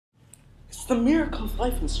It's the miracle of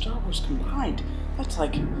life and Star Wars combined. That's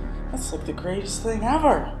like the greatest thing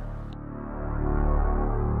ever.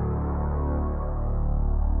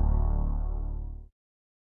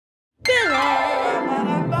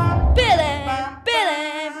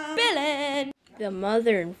 Bylen. The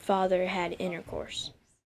mother and father had intercourse.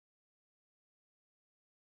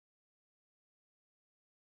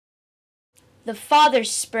 The father's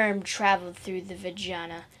sperm traveled through the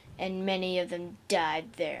vagina, and many of them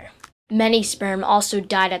died there. Many sperm also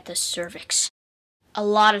died at the cervix. A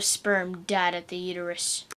lot of sperm died at the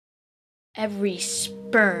uterus. Every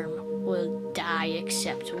sperm will die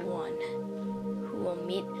except one, who will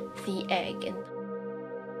meet the egg and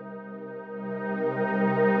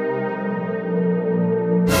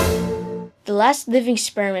the last living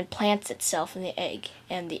sperm implants itself in the egg,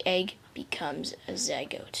 and the egg becomes a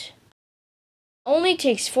zygote. It only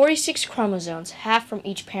takes 46 chromosomes, half from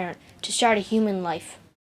each parent, to start a human life.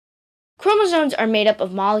 Chromosomes are made up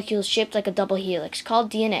of molecules shaped like a double helix,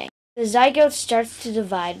 called DNA. The zygote starts to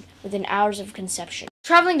divide within hours of conception.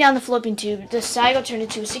 Traveling down the fallopian tube, the zygote turns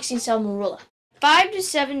into a 16-cell morula. 5 to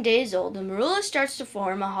 7 days old, the morula starts to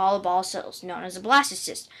form a hollow ball of cells, known as a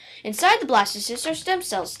blastocyst. Inside the blastocyst are stem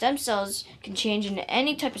cells. Stem cells can change into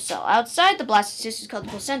any type of cell. Outside the blastocyst is called the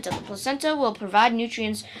placenta. The placenta will provide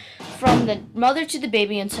nutrients from the mother to the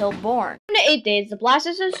baby until born. 7 to 8 days, the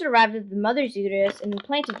blastocyst arrived at the mother's uterus and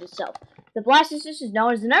implanted itself. The blastocyst is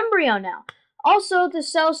known as an embryo now. Also, the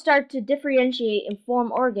cells start to differentiate and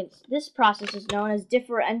form organs. This process is known as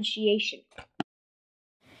differentiation.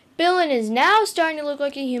 Bylen is now starting to look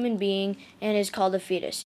like a human being and is called a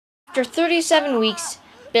fetus. After 37 weeks,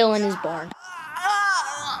 Bylen is born.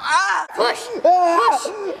 Push! Push! Push!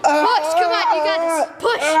 Come on, you got this!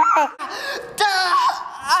 Push!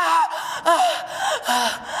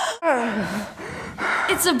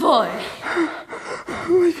 It's a boy.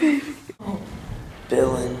 My baby.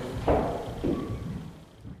 Bylen.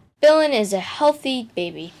 Bylen is a healthy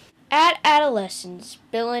baby. At adolescence,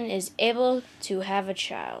 Bylen is able to have a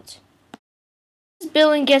child. As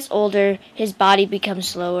Bylen gets older, his body becomes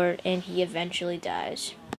slower and he eventually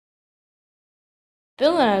dies.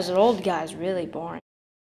 Bylen as an old guy is really boring.